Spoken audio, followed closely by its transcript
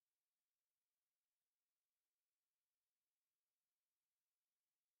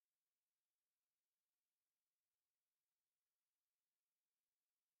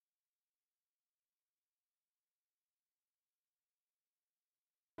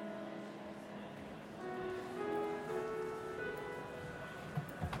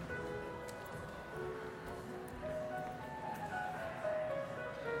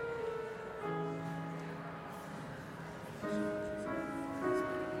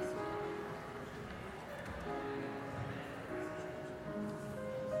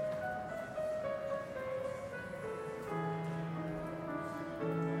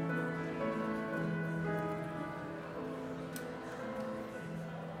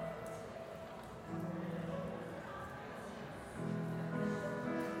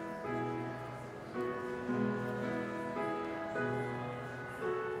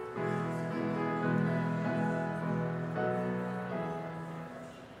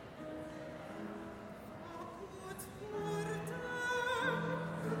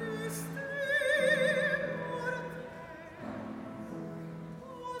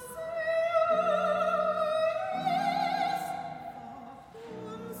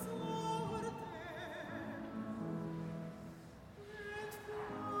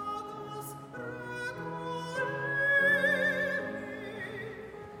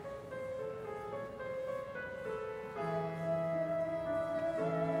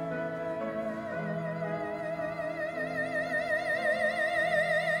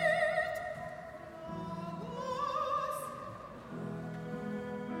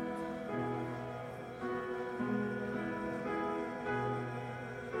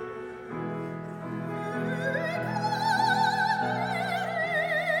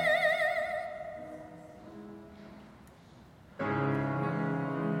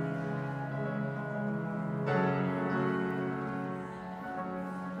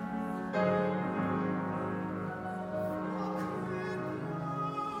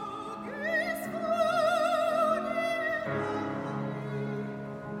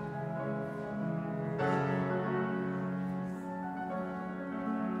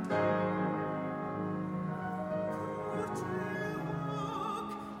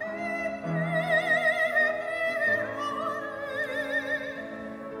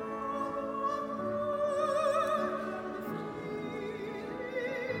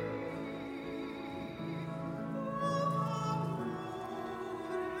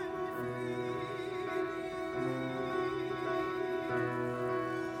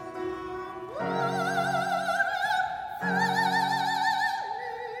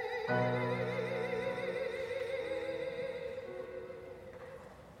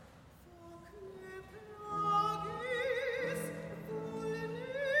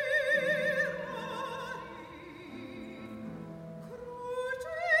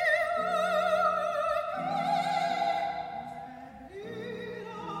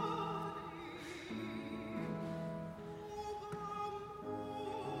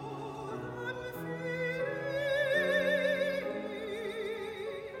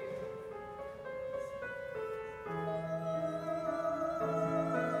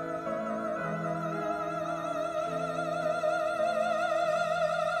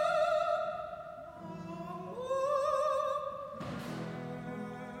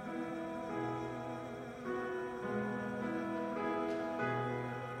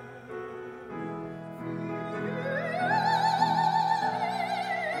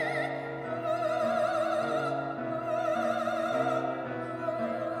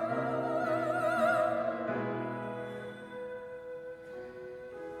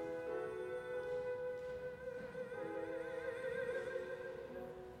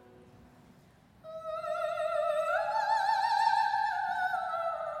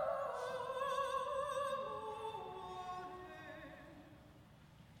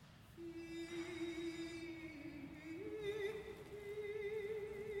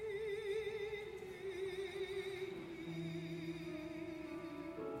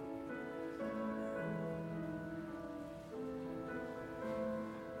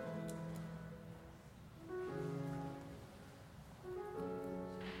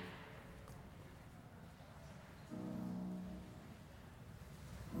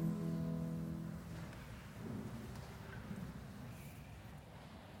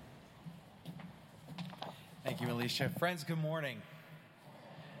Thank you, Alicia. Friends, good morning.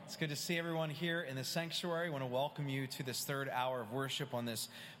 It's good to see everyone here in the sanctuary. I want to welcome you to this third hour of worship on this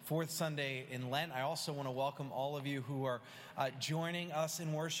fourth Sunday in Lent. I also want to welcome all of you who are joining us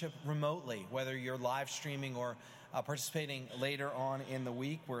in worship remotely, whether you're live streaming or participating later on in the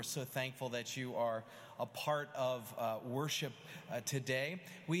week. We're so thankful that you are a part of worship today.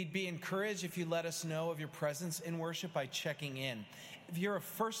 We'd be encouraged if you let us know of your presence in worship by checking in. If you're a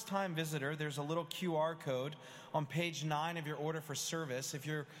first-time visitor, there's a little QR code on page 9 of your order for service. If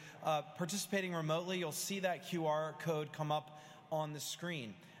you're participating remotely, you'll see that QR code come up on the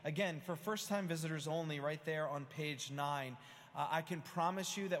screen. Again, for first-time visitors only, right there on page 9, I can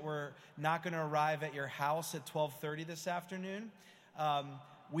promise you that we're not going to arrive at your house at 12:30 this afternoon.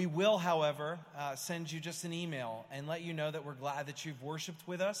 We will, however, send you just an email and let you know that we're glad that you've worshiped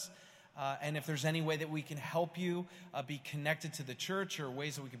with us. And if there's any way that we can help you be connected to the church or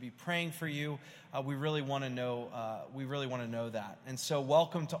ways that we could be praying for you, we really want to know. We really want to know that. And so,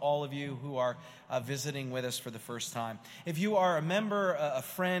 welcome to all of you who are visiting with us for the first time. If you are a member, a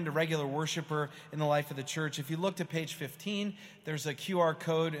friend, a regular worshiper in the life of the church, if you look to page 15, there's a QR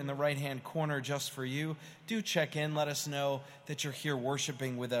code in the right-hand corner just for you. Do check in. Let us know that you're here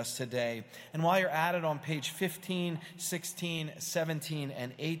worshiping with us today. And while you're at it, on page 15, 16, 17,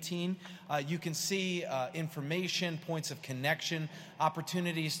 and 18, you can see information, points of connection,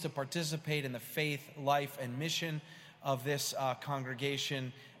 opportunities to participate in the faith, life, and mission of this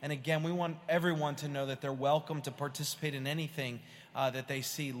congregation. And again, we want everyone to know that they're welcome to participate in anything that they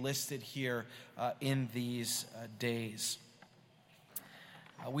see listed here in these days.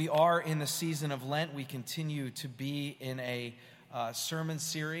 We are in the season of Lent. We continue to be in a sermon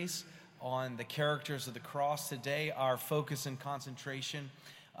series on the characters of the cross. Today, our focus and concentration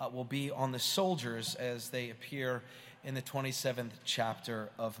will be on the soldiers as they appear in the 27th chapter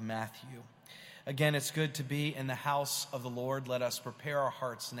of Matthew. Again, it's good to be in the house of the Lord. Let us prepare our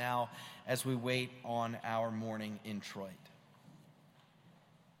hearts now as we wait on our morning introit.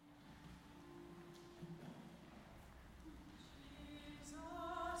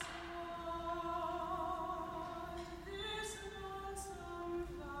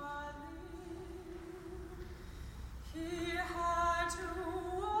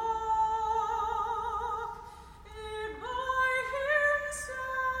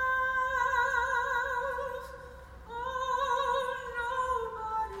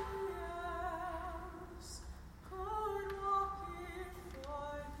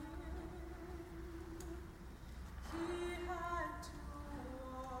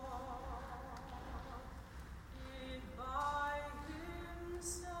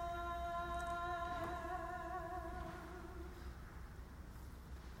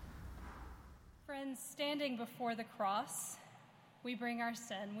 Standing before the cross, we bring our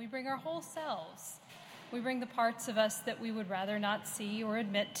sin, we bring our whole selves. We bring the parts of us that we would rather not see or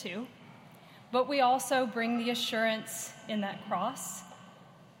admit to, but we also bring the assurance in that cross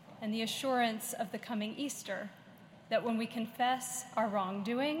and the assurance of the coming Easter, that when we confess our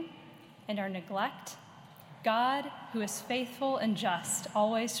wrongdoing and our neglect, God, who is faithful and just,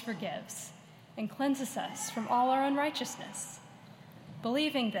 always forgives and cleanses us from all our unrighteousness.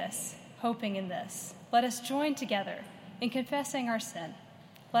 Believing this, hoping in this, let us join together in confessing our sin.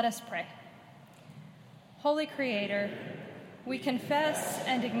 Let us pray. Holy Creator, we confess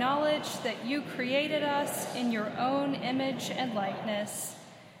and acknowledge that you created us in your own image and likeness,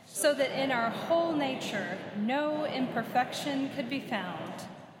 so that in our whole nature no imperfection could be found.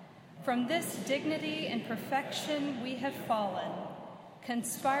 From this dignity and perfection we have fallen,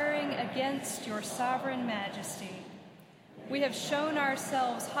 conspiring against your sovereign majesty. We have shown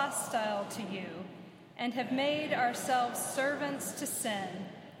ourselves hostile to you and have made ourselves servants to sin,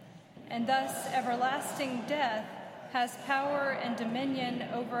 and thus everlasting death has power and dominion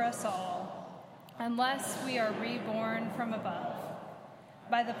over us all, unless we are reborn from above.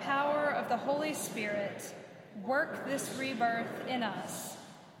 By the power of the Holy Spirit, work this rebirth in us,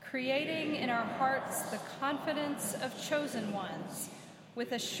 creating in our hearts the confidence of chosen ones,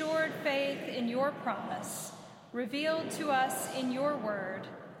 with assured faith in your promise, revealed to us in your word.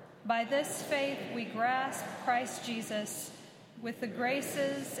 By this faith we grasp Christ Jesus with the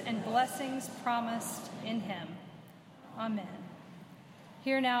graces and blessings promised in him. Amen.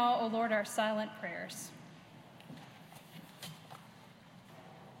 Hear now, O Lord, our silent prayers.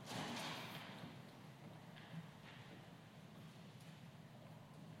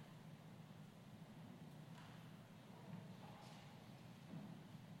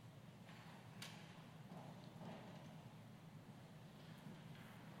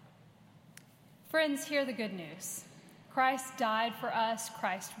 Friends, hear the good news. Christ died for us.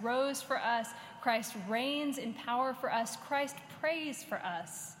 Christ rose for us. Christ reigns in power for us. Christ prays for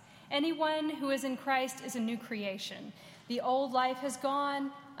us. Anyone who is in Christ is a new creation. The old life has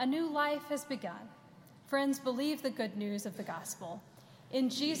gone. A new life has begun. Friends, believe the good news of the gospel. In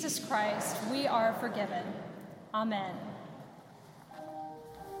Jesus Christ, we are forgiven. Amen.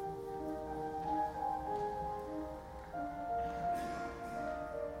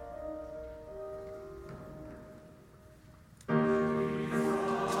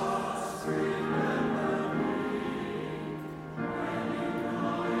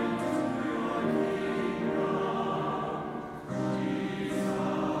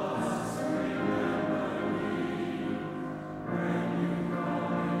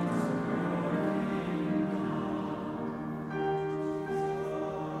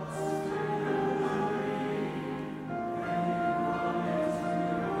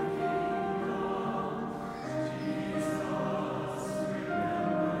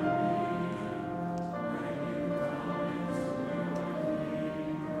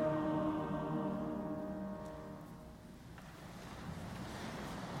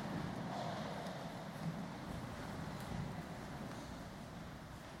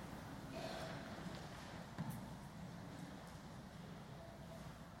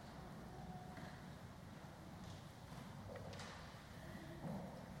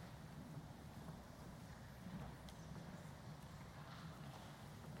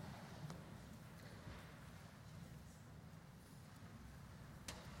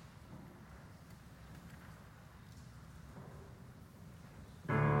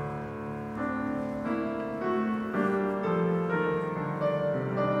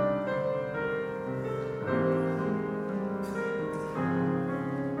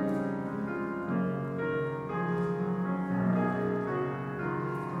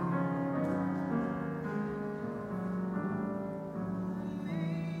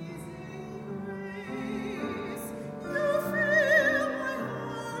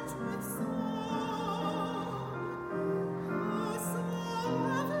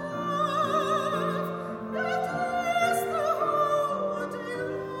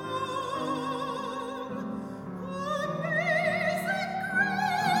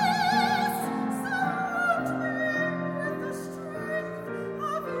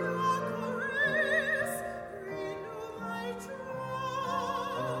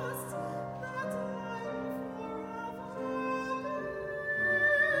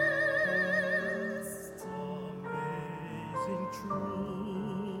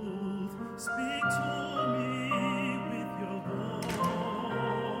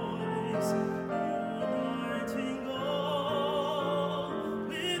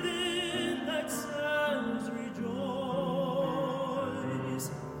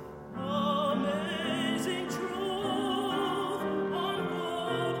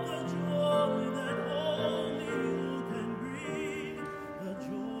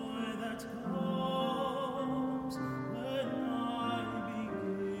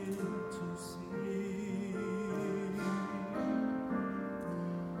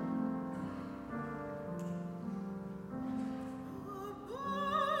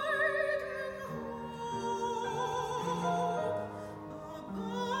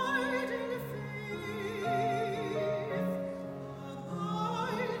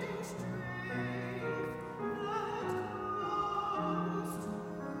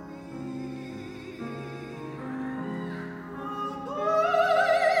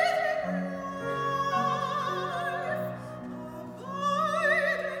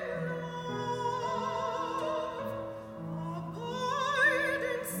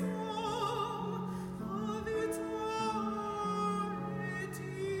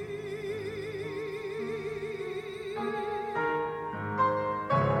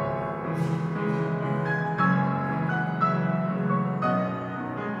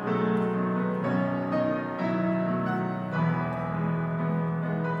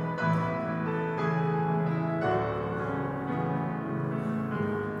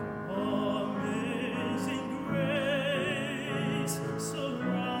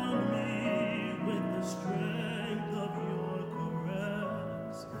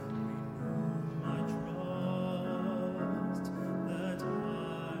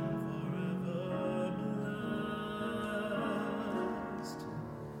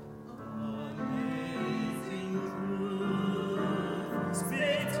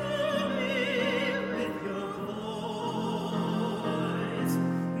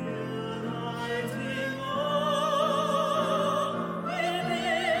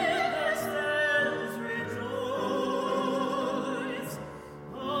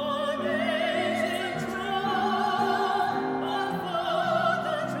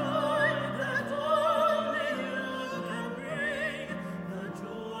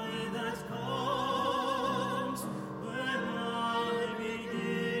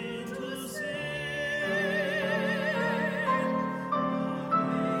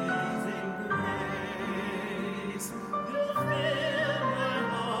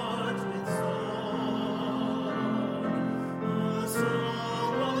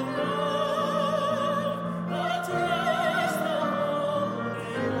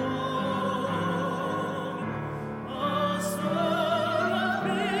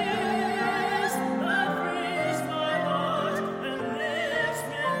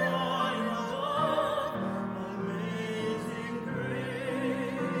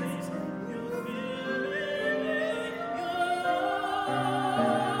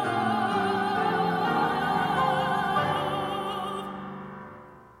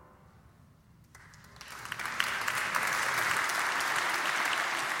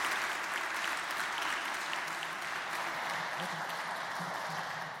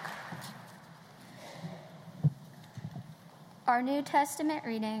 Our New Testament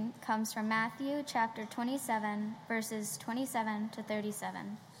reading comes from Matthew chapter 27, verses 27 to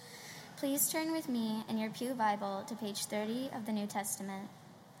 37. Please turn with me in your Pew Bible to page 30 of the New Testament.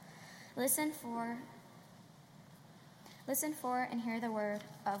 Listen for and hear the word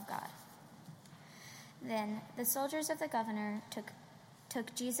of God. Then the soldiers of the governor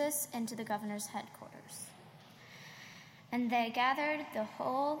took Jesus into the governor's headquarters, and they gathered the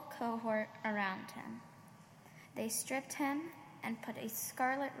whole cohort around him. They stripped him and put a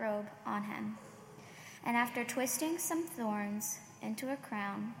scarlet robe on him, and after twisting some thorns into a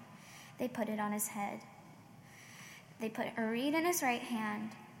crown, they put it on his head. They put a reed in his right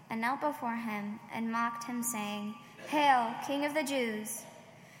hand and knelt before him and mocked him, saying, "Hail, King of the Jews!"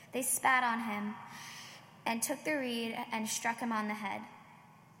 They spat on him and took the reed and struck him on the head.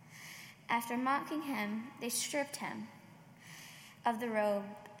 After mocking him, they stripped him of the robe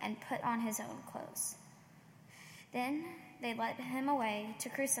and put on his own clothes. Then they led him away to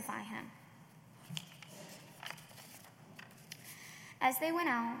crucify him. As they went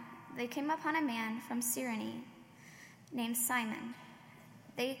out, they came upon a man from Cyrene named Simon.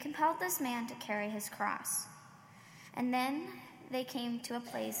 They compelled this man to carry his cross. And then they came to a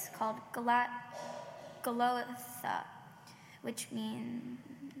place called Golgotha, which means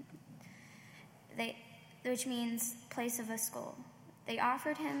place of a skull. They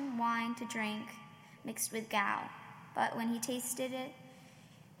offered him wine to drink mixed with gall, but when he tasted it,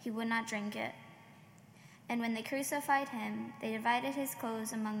 he would not drink it. And when they crucified him, they divided his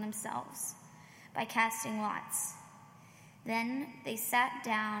clothes among themselves by casting lots. Then they sat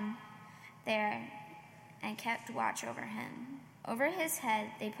down there and kept watch over him. Over his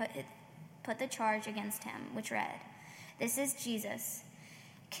head they put the charge against him, which read, "This is Jesus,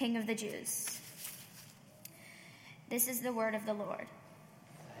 King of the Jews." This is the word of the Lord.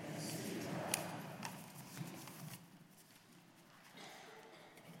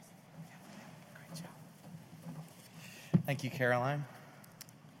 Thank you, Caroline.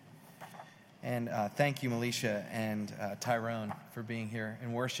 And thank you, Melisha and Tyrone, for being here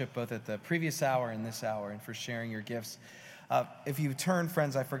in worship, both at the previous hour and this hour, and for sharing your gifts. If you turn,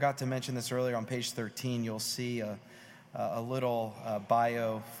 friends, I forgot to mention this earlier, on page 13, you'll see a little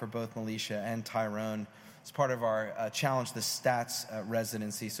bio for both Melisha and Tyrone. It's part of our Challenge the Stats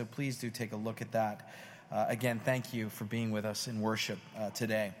residency, so please do take a look at that. Again, thank you for being with us in worship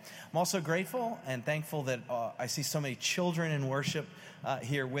today. I'm also grateful and thankful that I see so many children in worship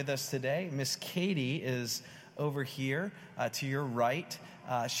here with us today. Miss Katie is over here to your right.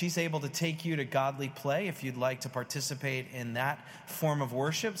 She's able to take you to Godly Play if you'd like to participate in that form of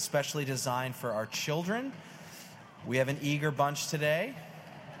worship, specially designed for our children. We have an eager bunch today.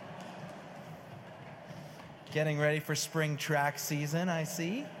 Getting ready for spring track season, I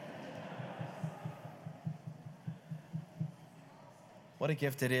see. What a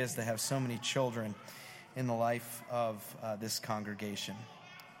gift it is to have so many children in the life of this congregation.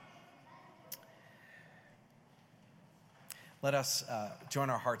 Let us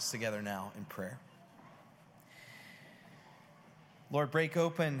join our hearts together now in prayer. Lord, break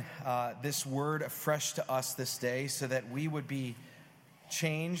open this word afresh to us this day so that we would be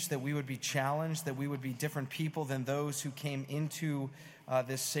changed, that we would be challenged, that we would be different people than those who came into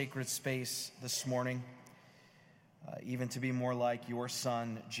this sacred space this morning. Even to be more like your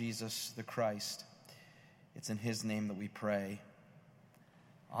Son, Jesus the Christ. It's in his name that we pray.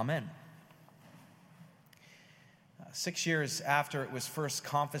 Amen. 6 years after it was first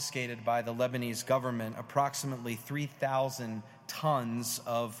confiscated by the Lebanese government, approximately 3,000 tons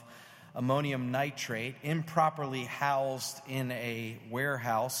of ammonium nitrate improperly housed in a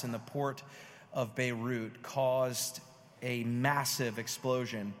warehouse in the port of Beirut caused a massive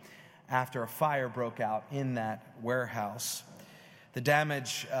explosion after a fire broke out in that warehouse. The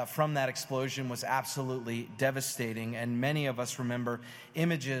damage from that explosion was absolutely devastating, and many of us remember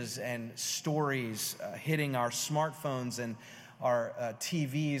images and stories hitting our smartphones and our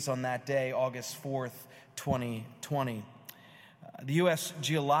TVs on that day, August 4th, 2020. The U.S.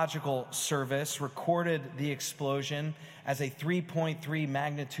 Geological Service recorded the explosion as a 3.3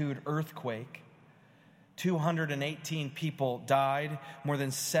 magnitude earthquake. 218 people died, more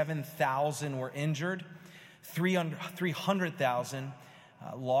than 7,000 were injured, 300,000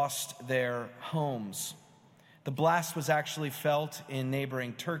 lost their homes. The blast was actually felt in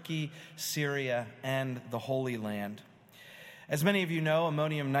neighboring Turkey, Syria, and the Holy Land. As many of you know,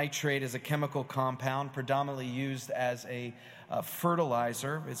 ammonium nitrate is a chemical compound predominantly used as a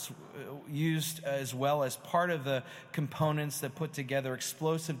fertilizer. It's used as well as part of the components that put together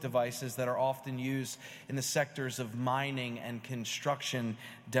explosive devices that are often used in the sectors of mining and construction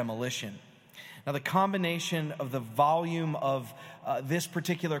demolition. Now, the combination of the volume of this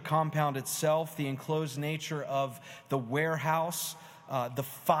particular compound itself, the enclosed nature of the warehouse, the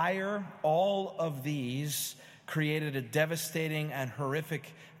fire, all of these created a devastating and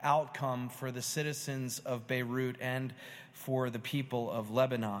horrific outcome for the citizens of Beirut and for the people of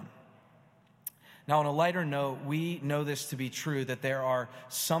Lebanon. Now, on a lighter note, we know this to be true, that there are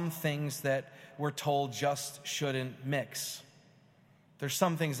some things that we're told just shouldn't mix. There's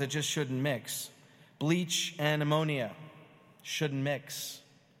some things that just shouldn't mix. Bleach and ammonia shouldn't mix.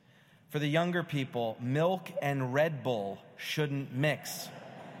 For the younger people, milk and Red Bull shouldn't mix.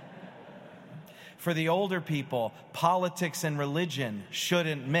 For the older people, politics and religion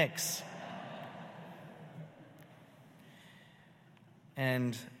shouldn't mix.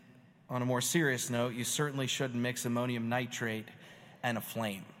 And on a more serious note, you certainly shouldn't mix ammonium nitrate and a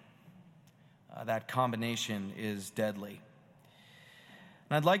flame. That combination is deadly.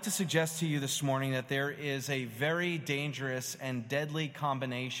 And I'd like to suggest to you this morning that there is a very dangerous and deadly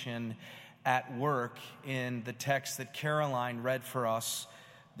combination at work in the text that Caroline read for us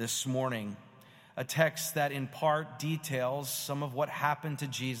this morning. A text that in part details some of what happened to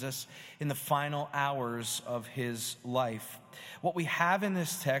Jesus in the final hours of his life. What we have in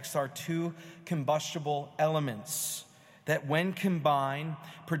this text are two combustible elements that, when combined,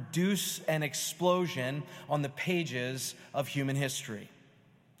 produce an explosion on the pages of human history.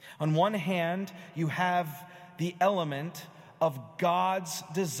 On one hand, you have the element of God's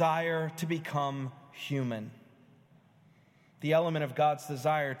desire to become human. The element of God's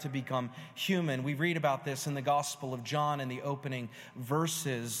desire to become human. We read about this in the Gospel of John in the opening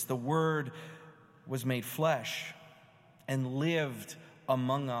verses. The Word was made flesh and lived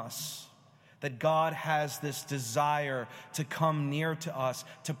among us. That God has this desire to come near to us,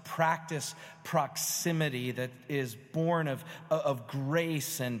 to practice proximity that is born of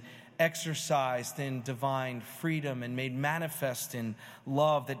grace and exercised in divine freedom and made manifest in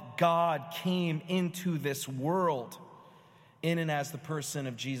love. That God came into this world in and as the person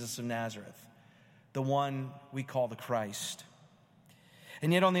of Jesus of Nazareth, the one we call the Christ.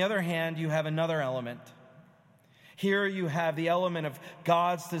 And yet on the other hand, you have another element. Here you have the element of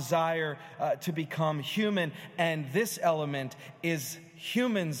God's desire to become human, and this element is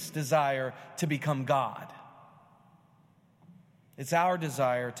humans' desire to become God. It's our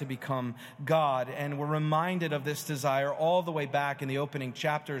desire to become God, and we're reminded of this desire all the way back in the opening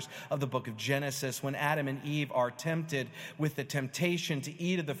chapters of the book of Genesis, when Adam and Eve are tempted with the temptation to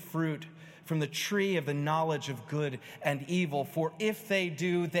eat of the fruit from the tree of the knowledge of good and evil, for if they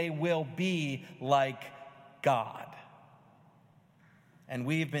do, they will be like God. And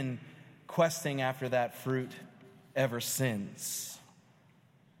we've been questing after that fruit ever since.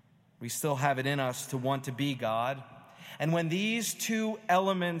 We still have it in us to want to be God. And when these two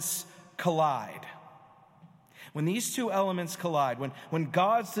elements collide, when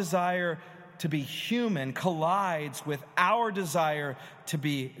God's desire to be human collides with our desire to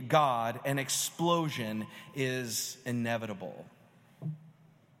be God, an explosion is inevitable.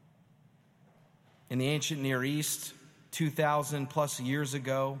 In the ancient Near East, 2,000 plus years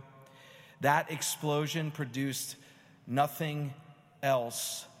ago, that explosion produced nothing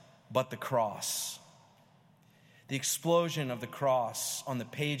else but the cross. The explosion of the cross on the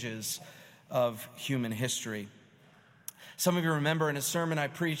pages of human history. Some of you remember in a sermon I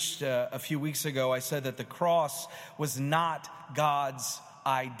preached a few weeks ago, I said that the cross was not God's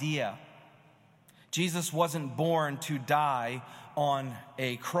idea. Jesus wasn't born to die on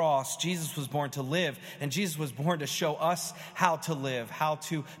a cross. Jesus was born to live, and Jesus was born to show us how to live, how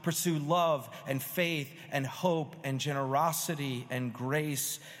to pursue love and faith and hope and generosity and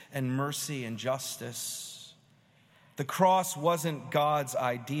grace and mercy and justice. The cross wasn't God's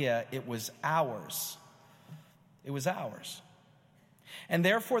idea, it was ours. It was ours. And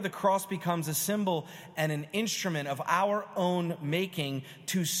therefore the cross becomes a symbol and an instrument of our own making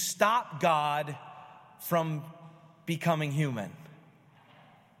to stop God from becoming human.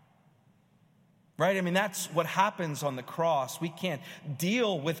 Right? I mean, that's what happens on the cross. We can't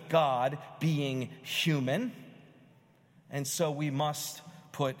deal with God being human. And so we must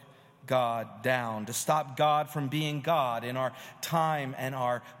put God down, to stop God from being God in our time and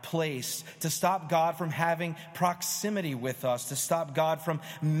our place, to stop God from having proximity with us, to stop God from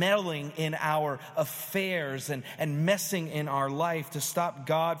meddling in our affairs and messing in our life, to stop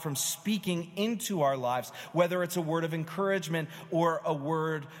God from speaking into our lives, whether it's a word of encouragement or a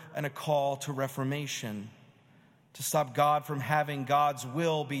word and a call to reformation. To stop God from having God's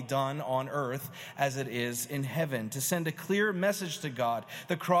will be done on earth as it is in heaven. To send a clear message to God.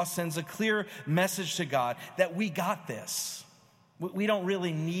 The cross sends a clear message to God that we got this. We don't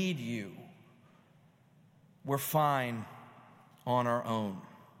really need you. we're fine on our own.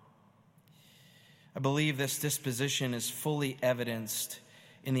 I believe this disposition is fully evidenced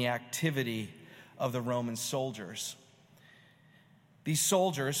in the activity of the Roman soldiers. These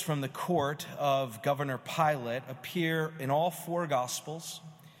soldiers from the court of Governor Pilate appear in all four Gospels,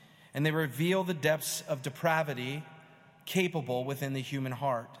 and they reveal the depths of depravity capable within the human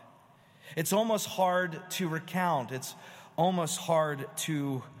heart. It's almost hard to recount. It's almost hard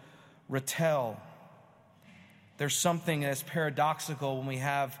to retell. There's something that's paradoxical when we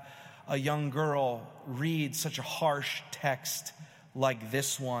have a young girl read such a harsh text like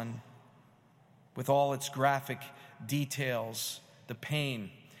this one, with all its graphic details, the pain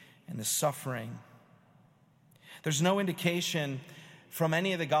and the suffering. There's no indication from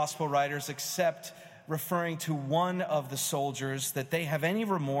any of the gospel writers except referring to one of the soldiers that they have any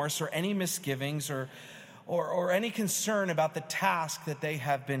remorse or any misgivings or any concern about the task that they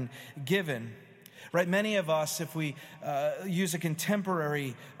have been given. Right? Many of us, if we use a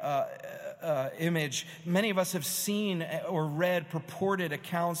contemporary image, many of us have seen or read purported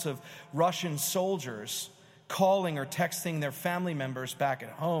accounts of Russian soldiers calling or texting their family members back at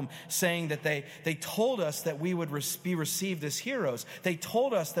home, saying that they told us that we would be received as heroes. They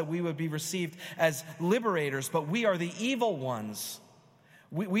told us that we would be received as liberators, but we are the evil ones.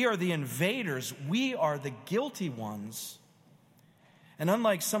 We are the invaders. We are the guilty ones. And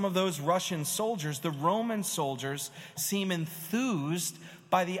unlike some of those Russian soldiers, the Roman soldiers seem enthused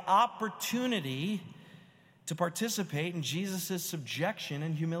by the opportunity to participate in Jesus' subjection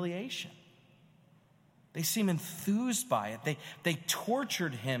and humiliation. They seem enthused by it. They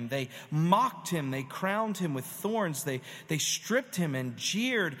tortured him. They mocked him. They crowned him with thorns. They stripped him and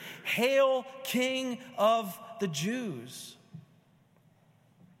jeered, "Hail, King of the Jews."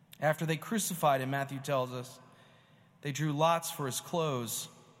 After they crucified him, Matthew tells us, they drew lots for his clothes.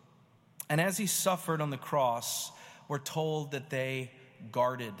 And as he suffered on the cross, we're told that they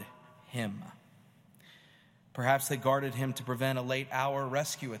guarded him. Perhaps they guarded him to prevent a late-hour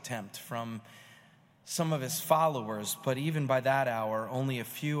rescue attempt from some of his followers, but even by that hour, only a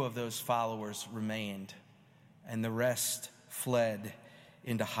few of those followers remained, and the rest fled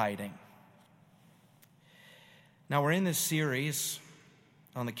into hiding. Now, we're in this series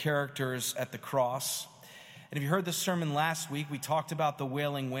on the characters at the cross. And if you heard the sermon last week, we talked about the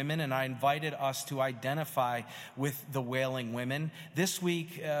wailing women, and I invited us to identify with the wailing women. This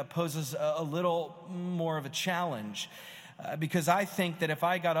week poses a little more of a challenge. Because I think that if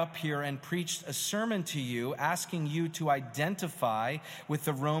I got up here and preached a sermon to you, asking you to identify with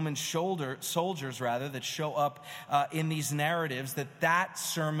the Roman soldiers that show up in these narratives, that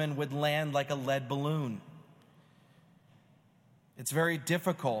sermon would land like a lead balloon. It's very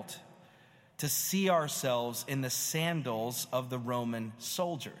difficult to see ourselves in the sandals of the Roman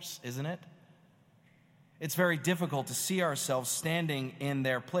soldiers, isn't it? It's very difficult to see ourselves standing in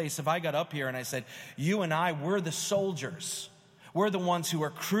their place. If I got up here and I said, you and I, we're the soldiers. We're the ones who are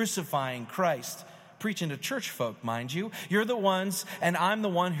crucifying Christ. Preaching to church folk, mind you. You're the ones, and I'm the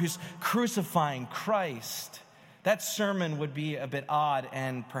one who's crucifying Christ. That sermon would be a bit odd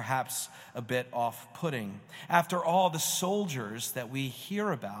and perhaps a bit off-putting. After all, the soldiers that we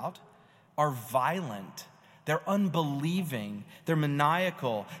hear about are violent. They're unbelieving. They're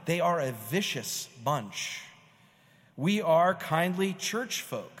maniacal. They are a vicious bunch. We are kindly church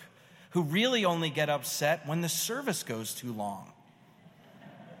folk who really only get upset when the service goes too long,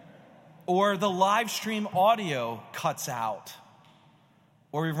 or the live stream audio cuts out,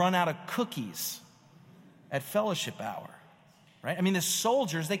 or we run out of cookies at fellowship hour, right? I mean, the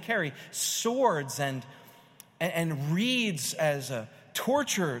soldiers, they carry swords and reeds as a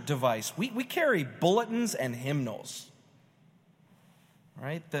torture device. We carry bulletins and hymnals,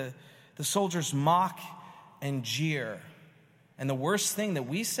 right? The soldiers mock and jeer. And the worst thing that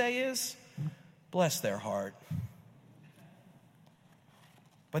we say is, bless their heart.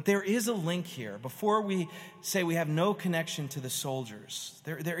 But there is a link here. Before we say we have no connection to the soldiers,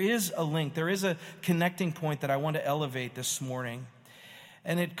 there is a link. There is a connecting point that I want to elevate this morning.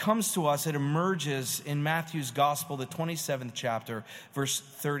 And it comes to us, it emerges in Matthew's Gospel, the 27th chapter, verse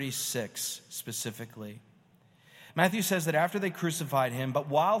 36 specifically. Matthew says that after they crucified him, but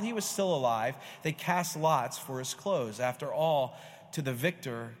while he was still alive, they cast lots for his clothes. After all, to the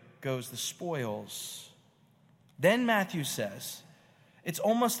victor goes the spoils. Then Matthew says, it's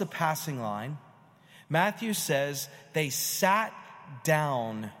almost a passing line. Matthew says they sat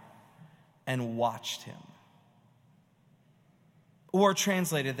down and watched him. Or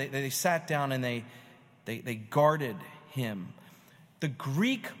translated, they sat down and they guarded him. The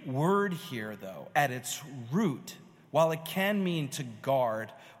Greek word here, though, at its root, while it can mean to guard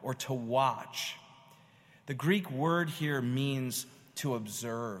or to watch, The Greek word here means to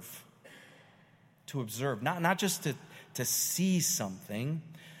observe. To observe, not just to see something,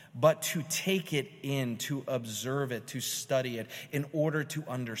 but to take it in, to observe it, to study it, in order to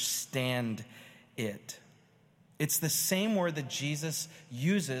understand it. It's the same word that Jesus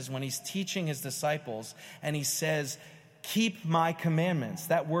uses when he's teaching his disciples, and he says, keep my commandments.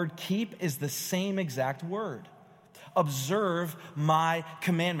 That word keep is the same exact word. Observe my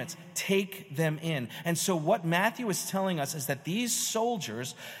commandments. Take them in. And so what Matthew is telling us is that these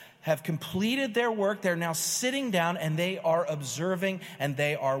soldiers have completed their work. They're now sitting down and they are observing and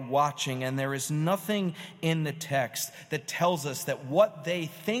they are watching. And there is nothing in the text that tells us that what they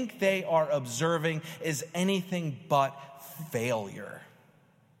think they are observing is anything but failure.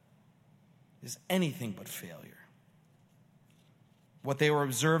 Is anything but failure. What they were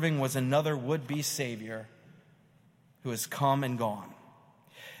observing was another would-be savior who has come and gone.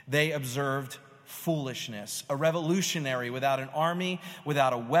 They observed foolishness, a revolutionary without an army,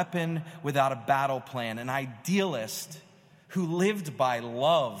 without a weapon, without a battle plan, an idealist who lived by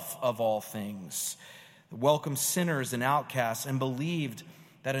love of all things, welcomed sinners and outcasts, and believed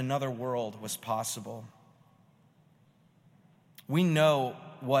that another world was possible. We know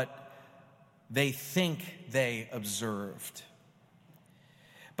what they think they observed.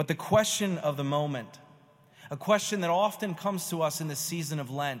 But the question of the moment, a question that often comes to us in the season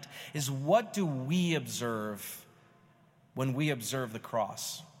of Lent, is what do we observe when we observe the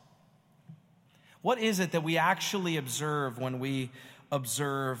cross? What is it that we actually observe when we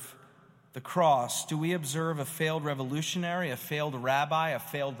observe the cross? Do we observe a failed revolutionary, a failed rabbi, a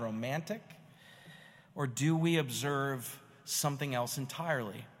failed romantic? Or do we observe something else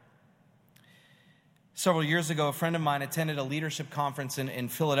entirely? Several years ago, a friend of mine attended a leadership conference in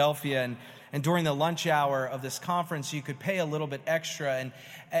Philadelphia, and during the lunch hour of this conference, you could pay a little bit extra.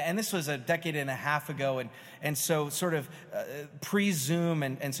 And this was a decade and a half ago. And so sort of pre-Zoom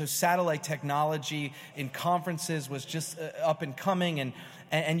and so satellite technology in conferences was just up and coming.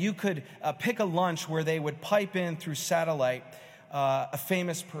 And you could pick a lunch where they would pipe in through satellite a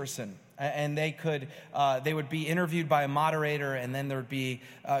famous person. And they would be interviewed by a moderator, and then there would be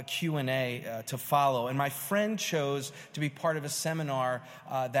Q&A to follow. And my friend chose to be part of a seminar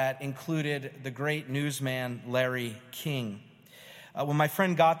that included the great newsman Larry King. When my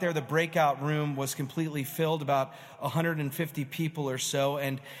friend got there, the breakout room was completely filled, about 150 people or so,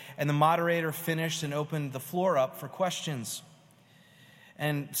 and the moderator finished and opened the floor up for questions.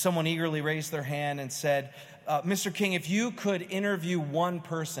 And someone eagerly raised their hand and said, Mr. King, if you could interview one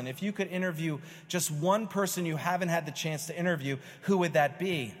person, if you could interview just one person you haven't had the chance to interview, who would that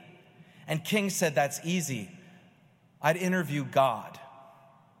be? And King said, that's easy. I'd interview God.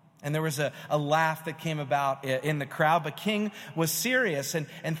 And there was a laugh that came about in the crowd, but King was serious. And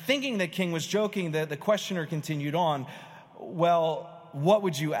thinking that King was joking, the questioner continued on, well, what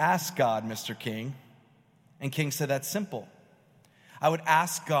would you ask God, Mr. King? And King said, that's simple. I would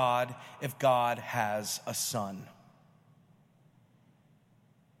ask God if God has a son.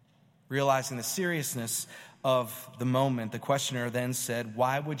 Realizing the seriousness of the moment, the questioner then said,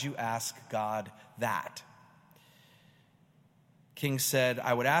 why would you ask God that? King said,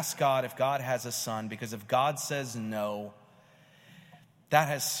 I would ask God if God has a son, because if God says no, that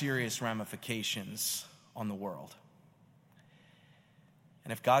has serious ramifications on the world.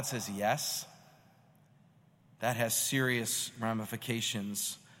 And if God says yes, that has serious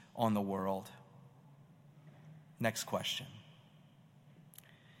ramifications on the world. Next question.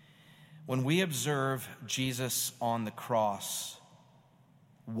 When we observe Jesus on the cross,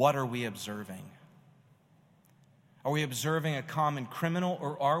 what are we observing? Are we observing a common criminal,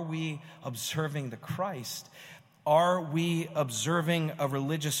 or are we observing the Christ? Are we observing a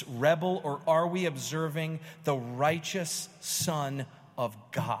religious rebel, or are we observing the righteous Son of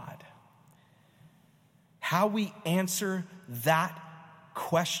God? How we answer that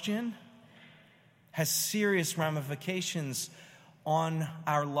question has serious ramifications on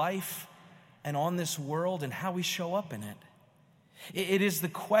our life and on this world and how we show up in it. It is the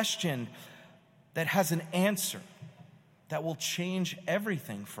question that has an answer that will change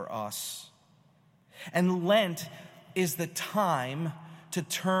everything for us. And Lent is the time to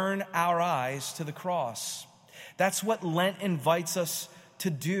turn our eyes to the cross. That's what Lent invites us to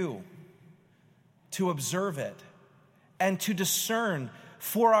do. To observe it and to discern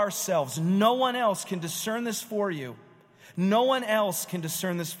for ourselves. No one else can discern this for you. No one else can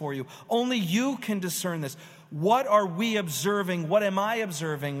discern this for you. Only you can discern this. What are we observing? What am I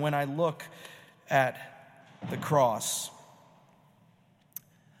observing when I look at the cross?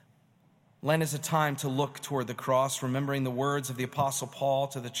 Lent is a time to look toward the cross, remembering the words of the Apostle Paul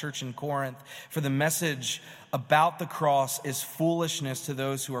to the church in Corinth. For the message about the cross is foolishness to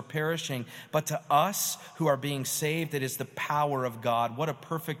those who are perishing, but to us who are being saved, it is the power of God. What a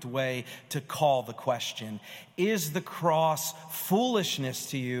perfect way to call the question. Is the cross foolishness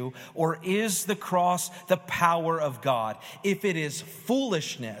to you, or is the cross the power of God? If it is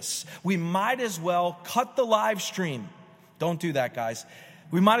foolishness, we might as well cut the live stream. Don't do that, guys.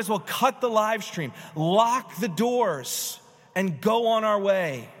 We might as well cut the live stream, lock the doors, and go on our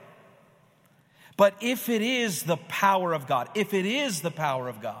way. But if it is the power of God,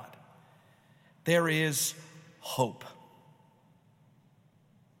 there is hope.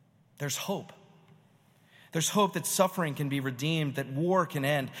 There's hope. There's hope that suffering can be redeemed, that war can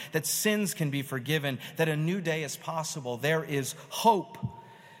end, that sins can be forgiven, that a new day is possible. There is hope.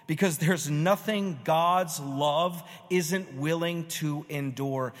 Because there's nothing God's love isn't willing to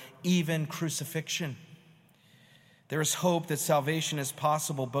endure, even crucifixion. There is hope that salvation is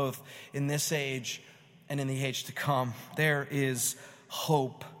possible both in this age and in the age to come. There is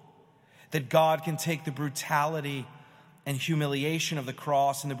hope that God can take the brutality and humiliation of the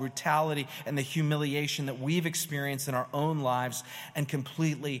cross and the brutality and the humiliation that we've experienced in our own lives and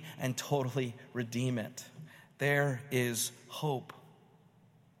completely and totally redeem it. There is hope.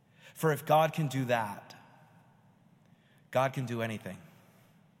 For if God can do that, God can do anything.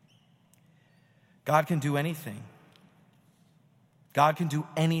 God can do anything. God can do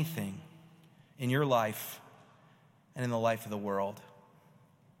anything in your life and in the life of the world.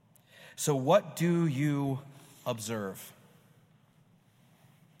 So what do you observe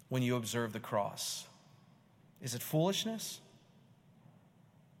when you observe the cross? Is it foolishness?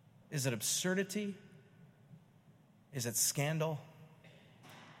 Is it absurdity? Is it scandal?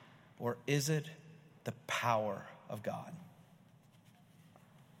 Or is it the power of God?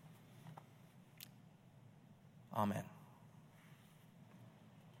 Amen.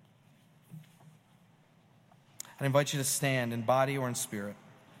 I invite you to stand in body or in spirit.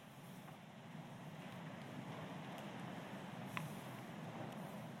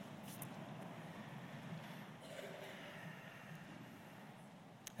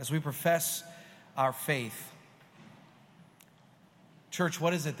 As we profess our faith, church,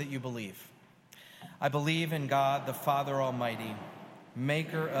 what is it that you believe? I believe in God, the Father Almighty,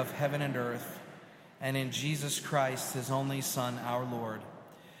 maker of heaven and earth, and in Jesus Christ, his only Son, our Lord,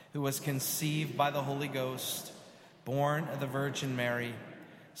 who was conceived by the Holy Ghost, born of the Virgin Mary,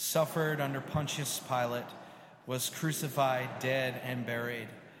 suffered under Pontius Pilate, was crucified, dead, and buried.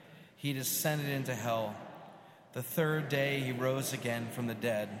 He descended into hell. The third day he rose again from the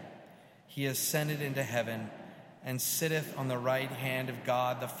dead. He ascended into heaven and sitteth on the right hand of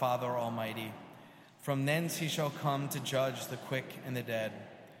God the Father Almighty. From thence he shall come to judge the quick and the dead.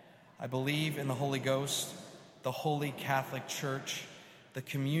 I believe in the Holy Ghost, the holy Catholic Church, the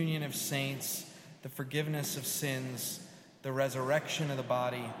communion of saints, the forgiveness of sins, the resurrection of the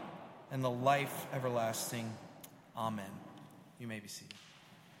body, and the life everlasting. Amen. You may be seated.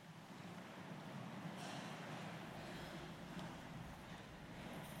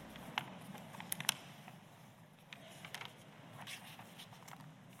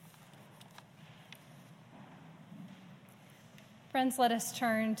 Friends, let us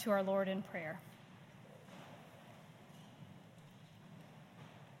turn to our Lord in prayer.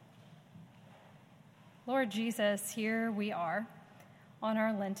 Lord Jesus, here we are on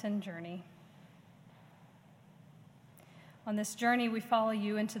our Lenten journey. On this journey, we follow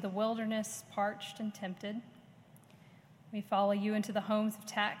you into the wilderness, parched and tempted. We follow you into the homes of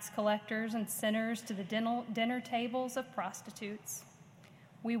tax collectors and sinners, to the dinner tables of prostitutes.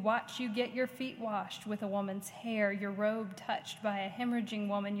 We watch you get your feet washed with a woman's hair, your robe touched by a hemorrhaging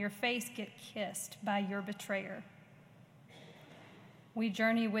woman, your face get kissed by your betrayer. We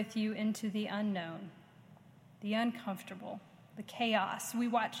journey with you into the unknown, the uncomfortable, the chaos. We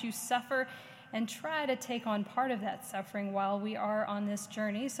watch you suffer and try to take on part of that suffering while we are on this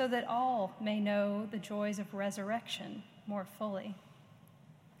journey, so that all may know the joys of resurrection more fully.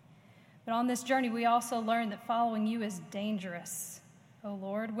 But on this journey, we also learn that following you is dangerous. Oh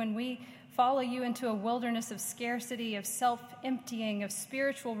Lord, when we follow you into a wilderness of scarcity, of self-emptying, of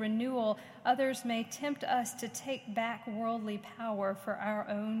spiritual renewal, others may tempt us to take back worldly power for our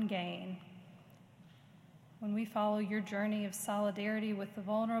own gain. When we follow your journey of solidarity with the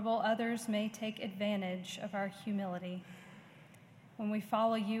vulnerable, others may take advantage of our humility. When we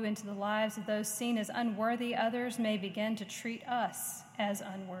follow you into the lives of those seen as unworthy, others may begin to treat us as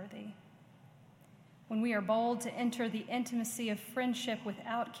unworthy. When we are bold to enter the intimacy of friendship with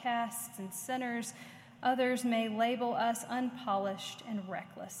outcasts and sinners, others may label us unpolished and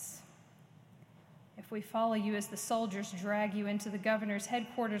reckless. If we follow you as the soldiers drag you into the governor's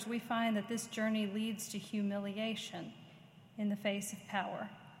headquarters, we find that this journey leads to humiliation in the face of power.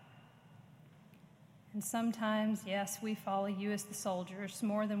 And sometimes, yes, we follow you as the soldiers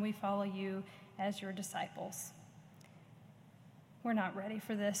more than we follow you as your disciples. We're not ready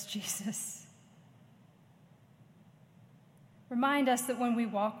for this, Jesus. Remind us that when we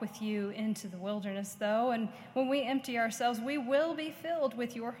walk with you into the wilderness, though, and when we empty ourselves, we will be filled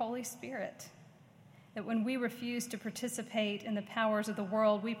with your Holy Spirit. That when we refuse to participate in the powers of the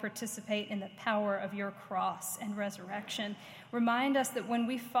world, we participate in the power of your cross and resurrection. Remind us that when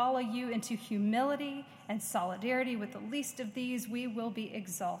we follow you into humility and solidarity with the least of these, we will be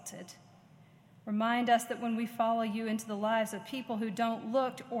exalted. Remind us that when we follow you into the lives of people who don't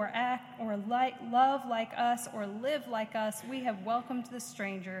look or act or love like us or live like us, we have welcomed the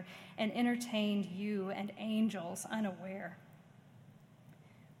stranger and entertained you and angels unaware.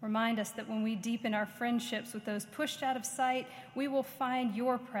 Remind us that when we deepen our friendships with those pushed out of sight, we will find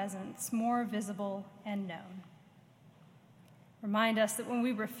your presence more visible and known. Remind us that when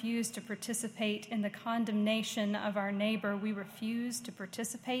we refuse to participate in the condemnation of our neighbor, we refuse to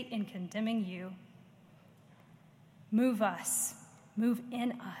participate in condemning you. Move us, move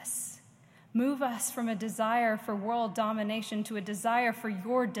in us. Move us from a desire for world domination to a desire for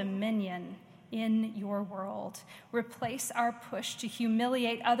your dominion in your world. Replace our push to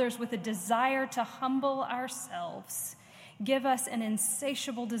humiliate others with a desire to humble ourselves. Give us an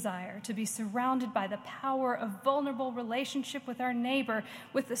insatiable desire to be surrounded by the power of vulnerable relationship with our neighbor,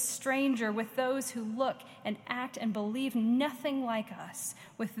 with the stranger, with those who look and act and believe nothing like us,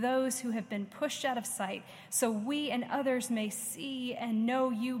 with those who have been pushed out of sight, so we and others may see and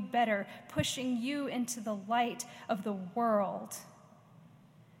know you better, pushing you into the light of the world.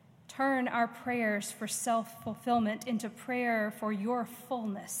 Turn our prayers for self-fulfillment into prayer for your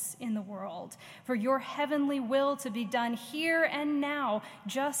fullness in the world, for your heavenly will to be done here and now,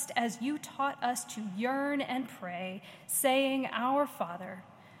 just as you taught us to yearn and pray, saying, Our Father,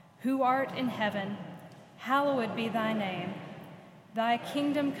 who art in heaven, hallowed be thy name. Thy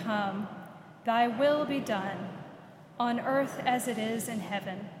kingdom come, thy will be done, on earth as it is in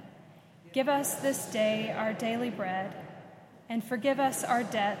heaven. Give us this day our daily bread, and forgive us our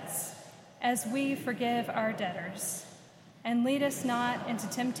debts, as we forgive our debtors. And lead us not into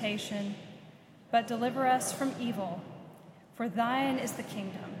temptation, but deliver us from evil. For thine is the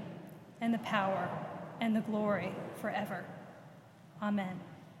kingdom, and the power, and the glory forever. Amen.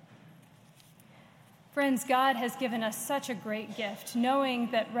 Friends, God has given us such a great gift, knowing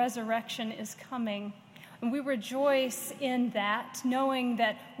that resurrection is coming. And we rejoice in that, knowing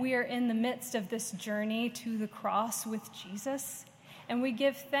that we are in the midst of this journey to the cross with Jesus. And we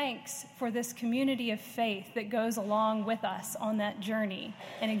give thanks for this community of faith that goes along with us on that journey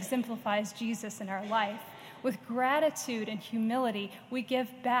and exemplifies Jesus in our life. With gratitude and humility, we give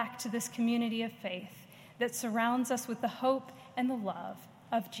back to this community of faith that surrounds us with the hope and the love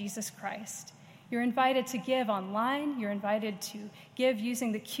of Jesus Christ. You're invited to give online. You're invited to give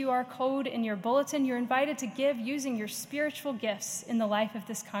using the QR code in your bulletin. You're invited to give using your spiritual gifts in the life of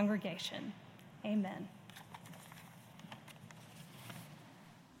this congregation. Amen.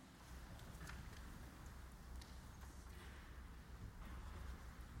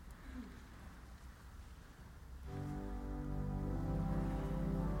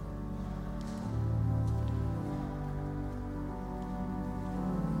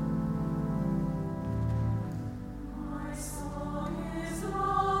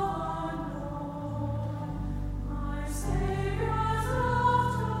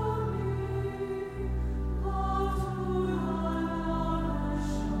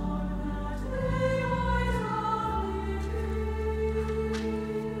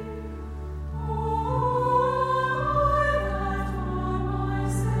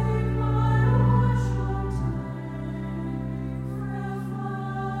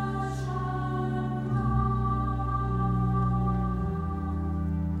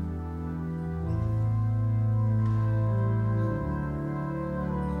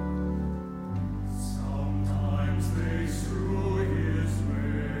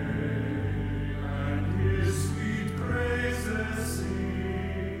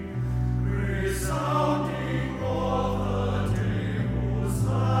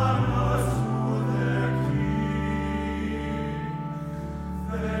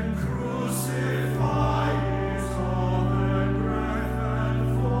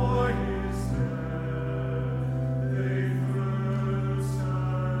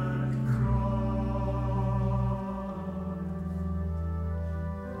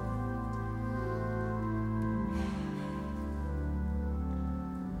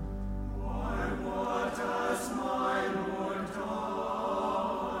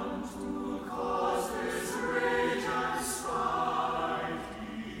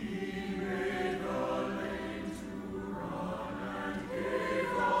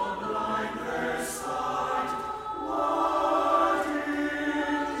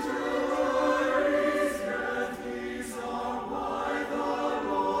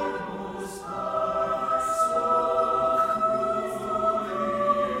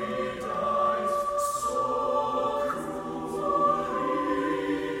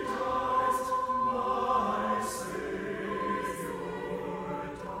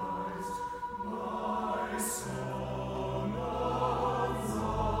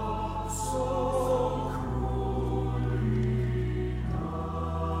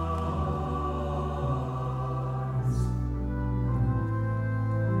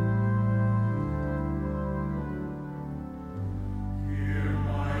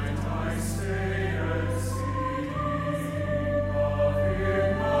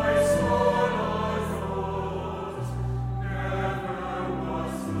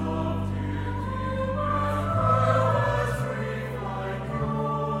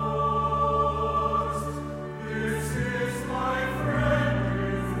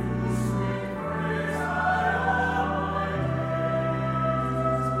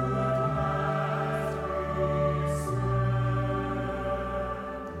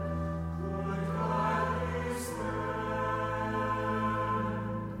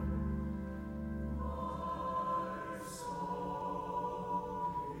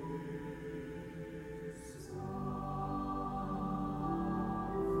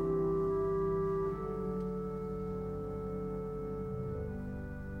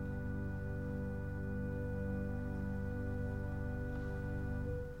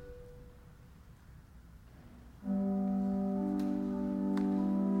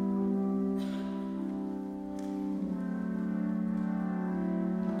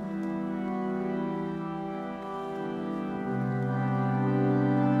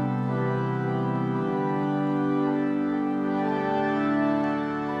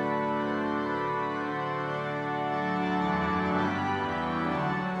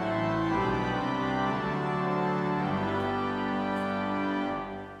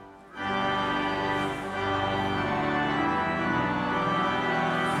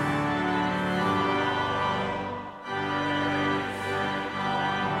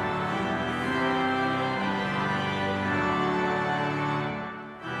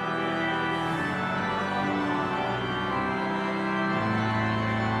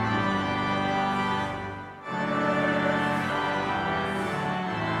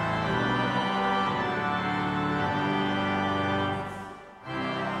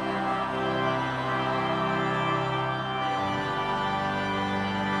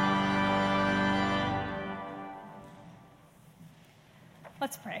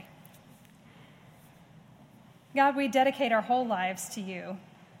 Let's pray. God, we dedicate our whole lives to you,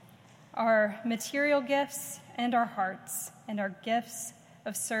 our material gifts and our hearts, and our gifts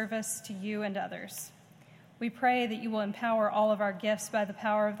of service to you and others. We pray that you will empower all of our gifts by the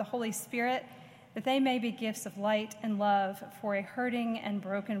power of the Holy Spirit, that they may be gifts of light and love for a hurting and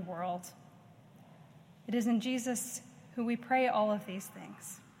broken world. It is in Jesus who we pray all of these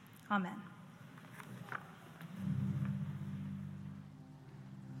things. Amen.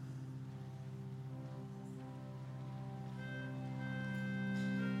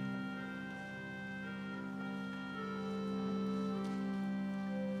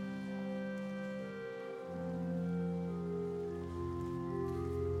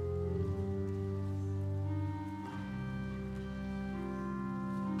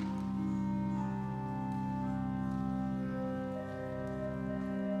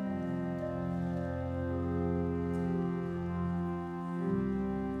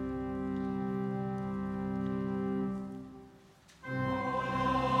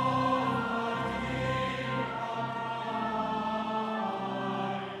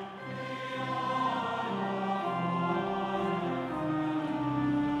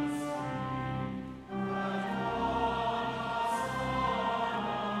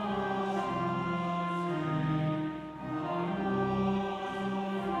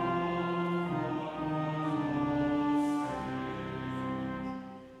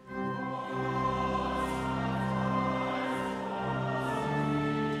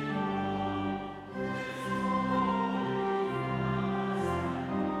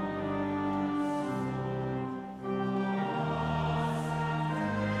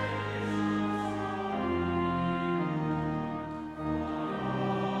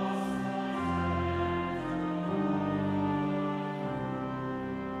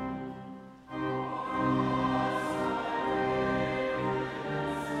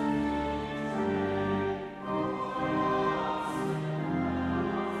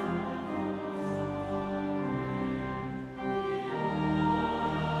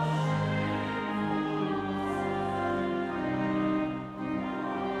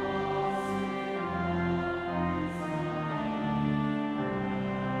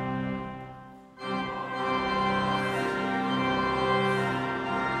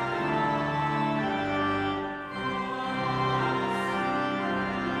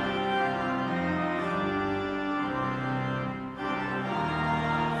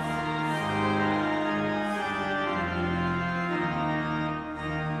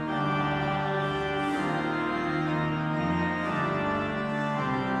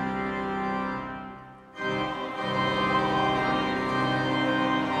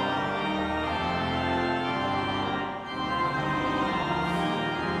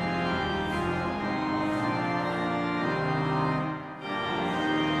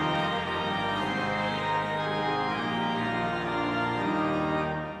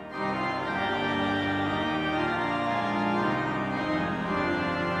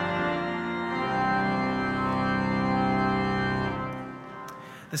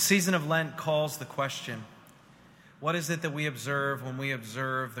 The season of Lent calls the question, what is it that we observe when we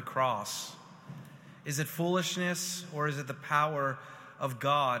observe the cross? Is it foolishness or is it the power of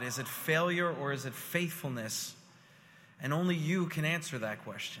God? Is it failure or is it faithfulness? And only you can answer that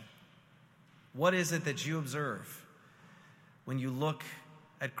question. What is it that you observe when you look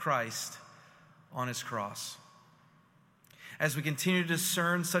at Christ on his cross? As we continue to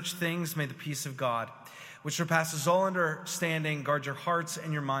discern such things, may the peace of God, which surpasses all understanding, guard your hearts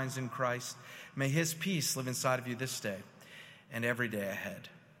and your minds in Christ. May his peace live inside of you this day and every day ahead.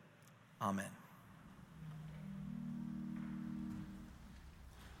 Amen.